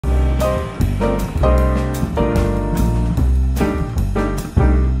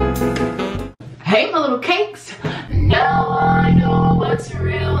what's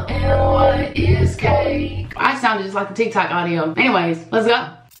real and what is cake. I sounded just like the TikTok audio. Anyways, let's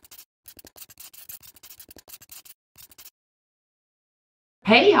go.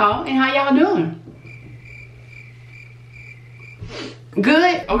 Hey y'all, and how y'all doing?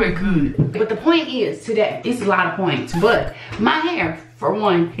 Good? Okay, good. But the point is today, it's a lot of points, but my hair, for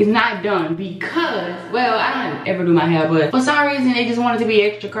one, is not done because, well, I don't ever do my hair, but for some reason they just wanted to be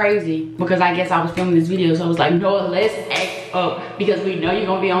extra crazy because I guess I was filming this video, so I was like, no, let's act up because we know you're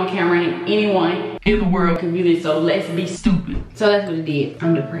gonna be on camera and anyone in the world can view this, so let's be stupid. So that's what it did.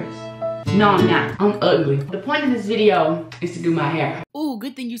 I'm depressed. No, I'm not. I'm ugly. The point of this video is to do my hair. Ooh,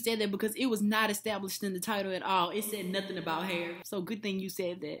 good thing you said that because it was not established in the title at all. It said nothing about hair. So good thing you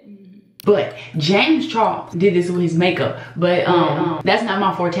said that. But James Charles did this with his makeup. But that's not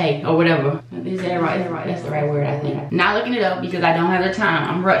my forte or whatever. Is that right? That's the right word, I think. Not looking it up because I don't have the time.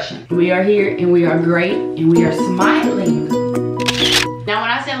 I'm rushing. We are here and we are great and we are smiling. Now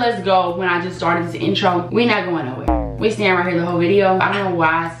when I said let's go, when I just started this intro, we're not going nowhere. We stand right here the whole video. I don't know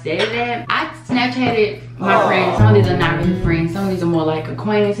why I said that. I Snapchatted my friends. Some of these are not really friends. Some of these are more like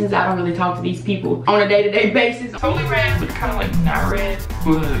acquaintances. I don't really talk to these people on a day-to-day basis. Totally red, but kind of like not red,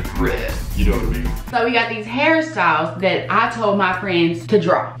 but red. You know what I mean? So we got these hairstyles that I told my friends to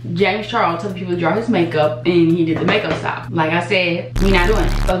draw. James Charles told people to draw his makeup and he did the makeup style. Like I said, we not doing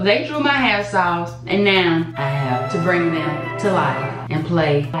it. So they drew my hairstyles and now I have to bring them to life and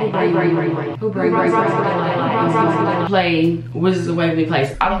play. Play Wizards of Waverly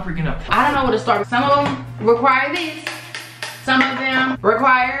Place. I don't freaking know. I don't know where to start. Some of them require this. Some of them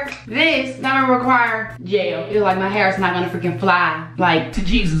require this. Some of them require jail. It's like my hair is not gonna freaking fly like to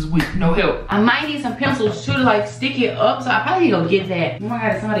Jesus with no help. I might need some pencils too to like stick it up, so I probably need to go get that. Oh my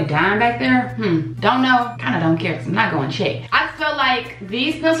god, is somebody dying back there? Don't know. Kinda don't care because I'm not going to check. I felt like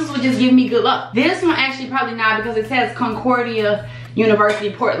these pencils would just give me good luck. This one actually probably not because it says Concordia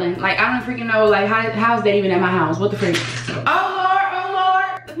University, Portland. Like I don't freaking know like how is that even at my house? What the freak? Oh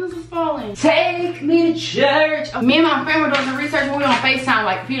Lord, the pencil's falling. Take me to church. Me and my friend were doing some research when we were on FaceTime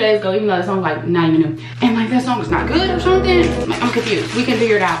like a few days ago, even though the song's like not even new. And like that song is not good or something. Like, I'm confused. We can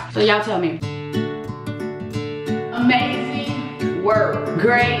figure it out. So y'all tell me. Amazing work.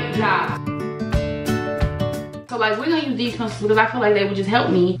 Great job. So like we're gonna use these pencils because I feel like they would just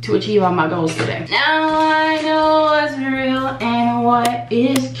help me to achieve all my goals today. Now I know what's real and what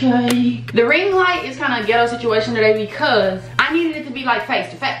is cake. The ring light is kind of a ghetto situation today because I needed it to be like face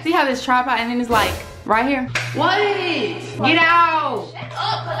to face. See how this tripod and then it's like right here? What? Get out! Shut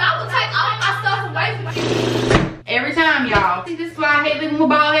up, cause I will take all my stuff away from you. Every time, y'all. See, this is why I hate living with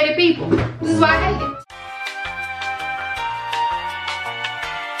bald-headed people. This is why I hate it.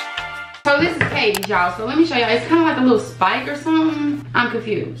 So this is Katie's, y'all. So let me show y'all. It's kind of like a little spike or something. I'm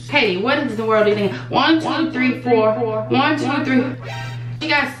confused. Katie, what is the world do you think? 1, 2, 3, 4. 1, 2, 3. She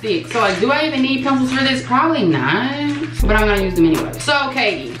got 6. So like, do I even need pencils for this? Probably not. But I'm gonna use them anyway. So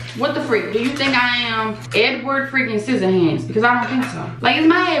Katie, what the freak? Do you think I am Edward freaking Scissorhands? Because I don't think so. Like, is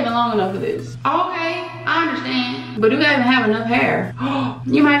my hair even long enough for this? Okay, I understand. But do I even have enough hair?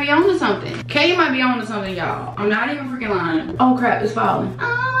 You might be onto something. Katie might be onto something, y'all. I'm not even freaking lying. Oh crap, it's falling.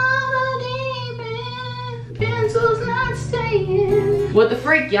 Pencils not staying. What the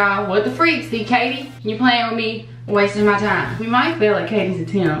freak, y'all? What the freak? See, Katie, you playing with me, wasting my time. We might fail at Katie's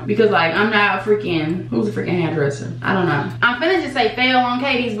attempt because like I'm not a freaking, who's a freaking hairdresser? I don't know. I'm finna just say fail on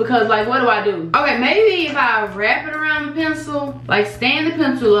Katie's because like what do I do? Okay, maybe if I wrap it around the pencil, like stand the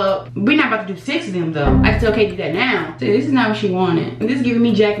pencil up. We're not about to do 6 of them though. I can tell Katie that now. See, this is not what she wanted. This is giving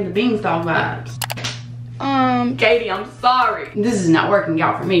me Jack and the Beanstalk vibes. Katie, I'm sorry. This is not working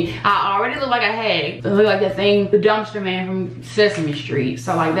out for me. I already look like a hag. I look like that thing, the dumpster man from Sesame Street.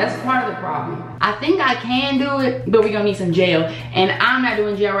 So like, that's part of the problem. I think I can do it, but we're gonna need some gel. And I'm not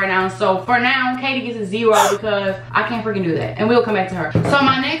doing gel right now. So for now, Katie gets a 0 because I can't freaking do that. And we'll come back to her. So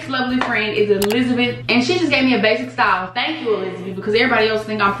my next lovely friend is Elizabeth. And she just gave me a basic style. Thank you, Elizabeth, because everybody else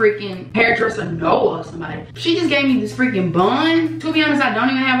think I'm freaking hairdresser Noah or somebody. She just gave me this freaking bun. To be honest, I don't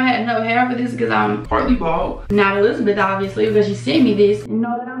even have enough hair for this because I'm partly bald. Not Elizabeth, obviously, because she sent me this and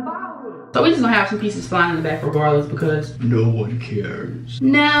know that I'm bald. So we're just gonna have some pieces flying in the back regardless because no one cares.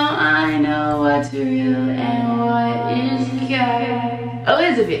 Now I know what's real and what is cake.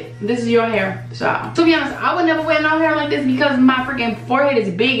 Elizabeth, this is your hair style. To be honest, I would never wear no hair like this because my freaking forehead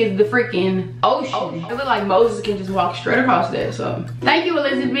is big as the freaking ocean. It looks like Moses can just walk straight across there. So thank you,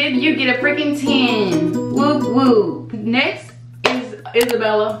 Elizabeth. You get a freaking 10. Whoop whoop. Next is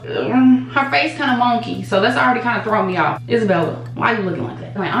Isabella. Her face kind of monkey, so that's already kind of throwing me off. Isabella, why are you looking like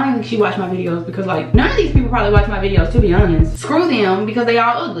that? Like, I don't think she watched my videos because like none of these people probably watch my videos, to be honest. Screw them because they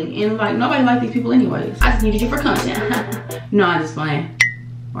all ugly and like nobody likes these people anyways. I just needed you for content. No, I'm just playing.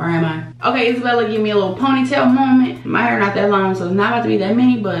 Or am I? Okay, Isabella give me a little ponytail moment. My hair not that long, so it's not about to be that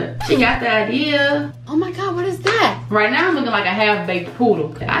many, but she got the idea. Oh my God, what is that? Right now I'm looking like a half-baked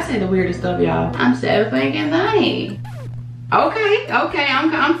poodle. I say the weirdest stuff, y'all. I'm so fucking funny. Okay,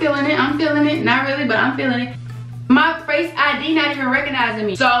 I'm feeling it. I'm feeling it. Not really, but I'm feeling it. My face ID not even recognizing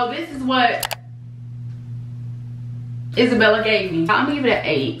me. So this is what Isabella gave me. I'm gonna give it an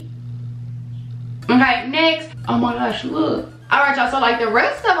 8. Okay, next. Oh my gosh, look. Alright, y'all, so like the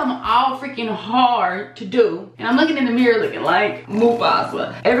rest of them are all freaking hard to do. And I'm looking in the mirror looking like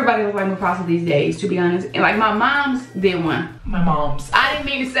Mufasa. Everybody looks like Mufasa these days, to be honest. And like my mom's did one. My mom's. I didn't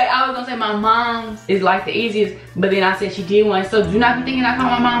mean to say, I was gonna say my mom's is like the easiest, but then I said she did one. So do not be thinking I call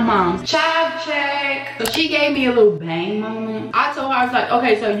my mom mom's. Child check. So she gave me a little bang moment. I told her, I was like,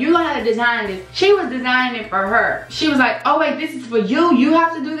 okay, so you know how to design this. She was designing it for her. She was like, oh wait, this is for you. You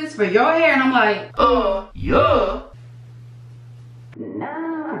have to do this for your hair. And I'm like, yeah.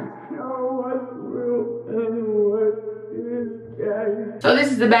 So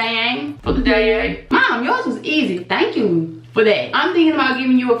this is the bang for the day. Mom, yours was easy. Thank you for that. I'm thinking about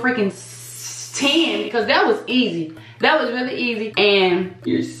giving you a freaking 10 because that was easy. That was really easy. And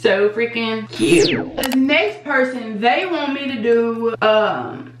you're so freaking cute. This next person, they want me to do,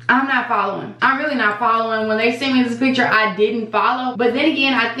 I'm not following. I'm really not following. When they sent me this picture, I didn't follow. But then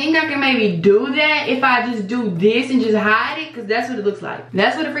again, I think I can maybe do that if I just do this and just hide it. Because that's what it looks like.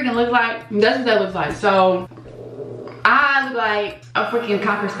 That's what it freaking looks like. That's what that looks like. So I look like a freaking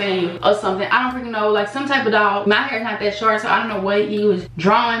Cocker Spaniel or something. I don't freaking know. Like some type of dog. My hair's not that short, so I don't know what he was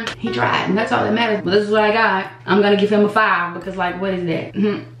drawing. He tried, and that's all that matters. But this is what I got. I'm going to give him a 5 because like, what is that?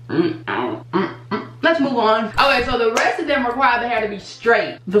 Let's move on. Okay, so the rest of them require the hair to be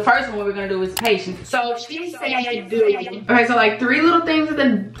straight. The first one we're gonna do is patience. So she said I do. Okay, so like 3 little things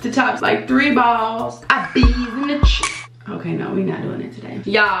at the top, like 3 balls. I bees in the okay, no, we're not doing it today.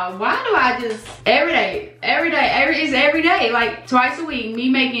 Y'all, why do I just every day, like twice a week, me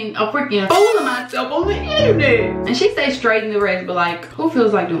making a freaking fool of myself on the internet. And she say straighten the rest, but like, who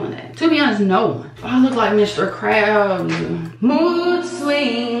feels like doing that? To be honest, no one. I look like Mr. Krabs. Mood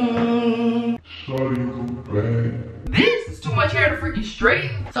swing. This is too much hair to freaking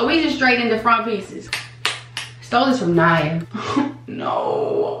straighten. So we just straightened the front pieces. Stole this from Naya.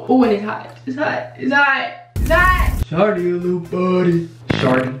 No. Oh, and it's hot. It's hot. It's hot. It's hot. Shardy, a little buddy.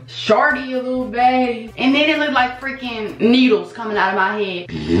 Shardy. Shardy, a little baby. And then it looked like freaking needles coming out of my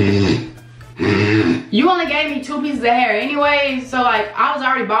head. You only gave me 2 pieces of hair anyway, so like I was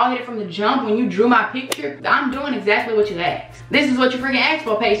already bald headed from the jump when you drew my picture. I'm doing exactly what you asked. This is what you freaking asked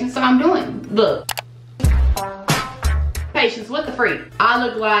for, Patience, so I'm doing. Look. Patience, what the freak? I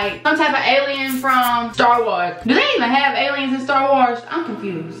look like some type of alien from Star Wars. Do they even have aliens in Star Wars? I'm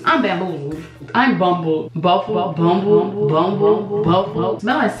confused. I'm bamboozled. I'm bumbled. Buffalo, bumble.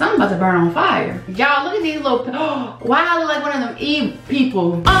 Smell like something about to burn on fire. Y'all, look at these little, why I look like one of them Eve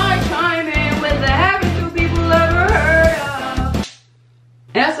people. I chime in with the happiest 2 people ever heard of.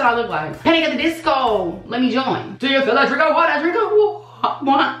 And that's what I look like. Panic at the Disco. Let me join. Do you feel like drink of water? Drink of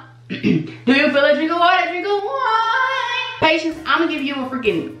water. Do you feel like drink of water? Drink of water. Patience, I'm gonna give you a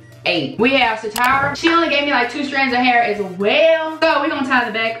freaking 8. We have Satara. She only gave me like 2 strands of hair as well. So we're gonna tie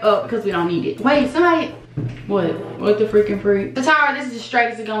the back up because we don't need it. Wait, somebody. What the freaking freak? Satara, this is as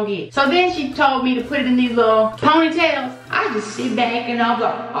straight as it's gonna get. So then she told me to put it in these little ponytails. I just sit back and I'm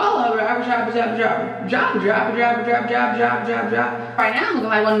like, all over, drop. Right now I'm looking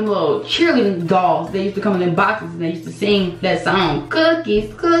like one of them little cheerleading dolls. They used to come in their boxes and they used to sing that song.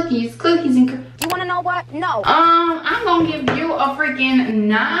 Cookies and cookies. You wanna know what? No. I'm gonna give you a freaking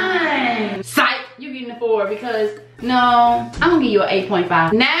 9. Psych, you getting a 4 because no, I'm gonna give you an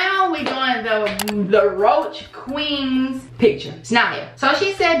 8.5. Now we're doing the Roach Queen's picture. It's Naya. So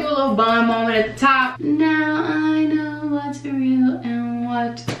she said do a little bun moment at the top. Now I know what's real and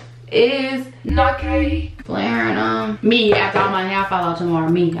what is not Katie. Flaring me after all my hair fall out tomorrow.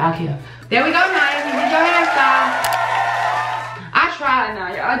 Me, I'll kill. There we go, Naya. You did your hairstyle. I tried,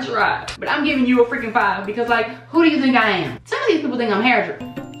 Naya. I tried. But I'm giving you a freaking 5 because like, who do you think I am? Some of these people think I'm hairdresser.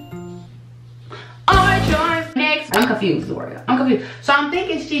 Next, I'm confused, Gloria. I'm confused. So I'm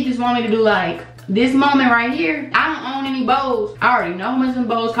thinking she just want me to do like this moment right here. I don't own any bows. I already know how much some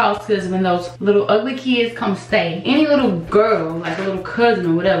bows cost because when those little ugly kids come stay, any little girl, like a little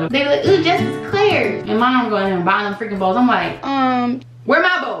cousin or whatever, they be like, ooh, Jessica's Claire's. And mom going in and buying them freaking bows. I'm like, where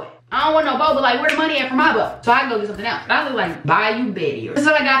my bow at? I don't want no bow, but like, where the money at for my bow? So I can go get something else. I look like Bayou Betty. This is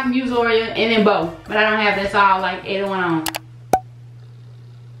what I got from you, Zoria, and then bow. But I don't have that, so I'll like add one on.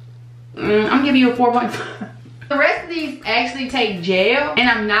 I'm giving you a 4.5. The rest of these actually take gel, and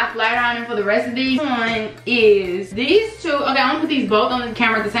I'm not flat ironing for the rest of these. One is these two. Okay, I'm gonna put these both on the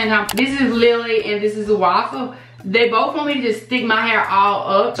camera at the same time. This is Lily and this is Waffle. They both want me to just stick my hair all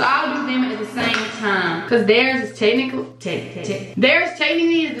up, so I'll do them at the same time. Cause theirs is technically, theirs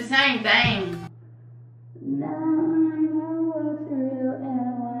technically is the same thing.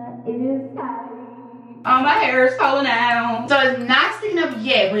 Oh, my hair is falling out. So it's not sticking up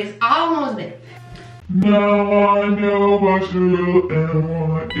yet, but it's almost there. Now I know what you and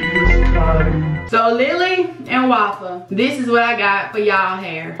what is tight. So Lily and Waffle, this is what I got for y'all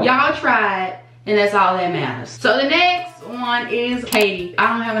hair. Y'all tried, and that's all that matters. So the next one is Katie.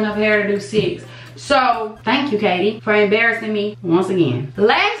 I don't have enough hair to do 6. So thank you, Katie, for embarrassing me once again.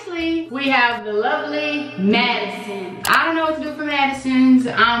 Lastly, we have the lovely Madison. I don't know what to do for Madison's.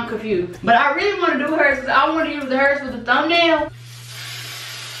 I'm confused. But I really want to do hers because I want to use hers for the thumbnail.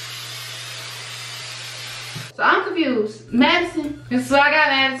 So I'm confused. Madison, this is what I got,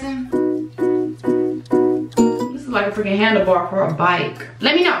 Madison. This is like a freaking handlebar for a bike.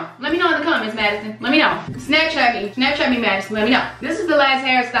 Let me know. Let me know in the comments, Madison. Let me know. Snapchat me. Snapchat me, Madison. Let me know. This is the last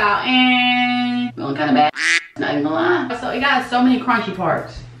hairstyle and feeling kind of bad. Not even gonna lie. So it got so many crunchy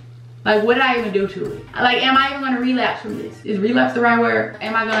parts. Like, what did I even do to it? Like, am I even gonna relapse from this? Is relapse the right word?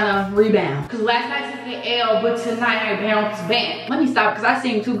 Am I gonna rebound? Because last night I took the L, but tonight I bounce back. Let me stop, because I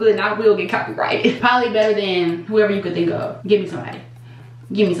seem too good and I will get copyrighted. Probably better than whoever you could think of. Give me somebody.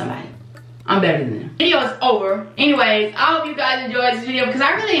 Give me somebody. I'm better than them. Video is over. Anyways, I hope you guys enjoyed this video because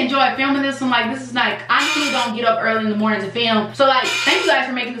I really enjoyed filming this one. Like, this is like, I normally don't get up early in the morning to film. So like, thank you guys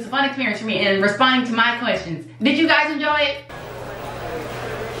for making this a fun experience for me and responding to my questions. Did you guys enjoy it?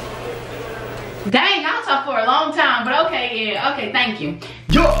 Dang, I'll talk for a long time, but okay, yeah, okay, thank you.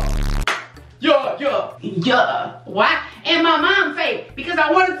 Yeah. Why? And my mom fake because I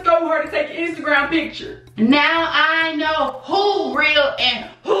wanted to go with her to take an Instagram picture. Now I know who real and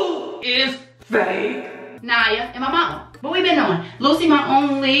who is fake. Naya and my mom. But we've been on. Lucy, my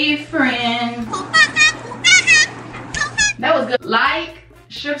only friend. That was good. Like,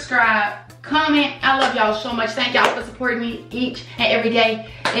 subscribe, comment. I love y'all so much. Thank y'all for supporting me each and every day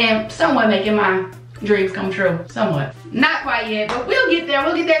and somewhat making my dreams come true. Somewhat. Not quite yet, but we'll get there.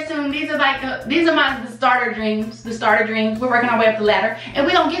 We'll get there soon. These are like the starter dreams. The starter dreams. We're working our way up the ladder and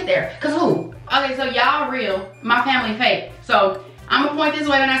we don't get there. Cause who? Okay, so y'all real, my family fake. So I'm gonna point this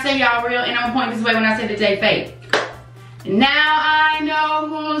way when I say y'all real and I'm gonna point this way when I say that they fake. Now I know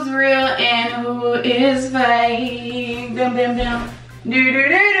who's real and who is fake. Dum dum dum.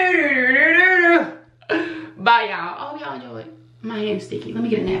 Bye y'all. Oh, y'all enjoyed. My hand's sticky. Let me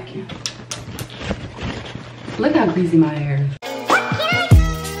get a napkin. Look how greasy my hair is.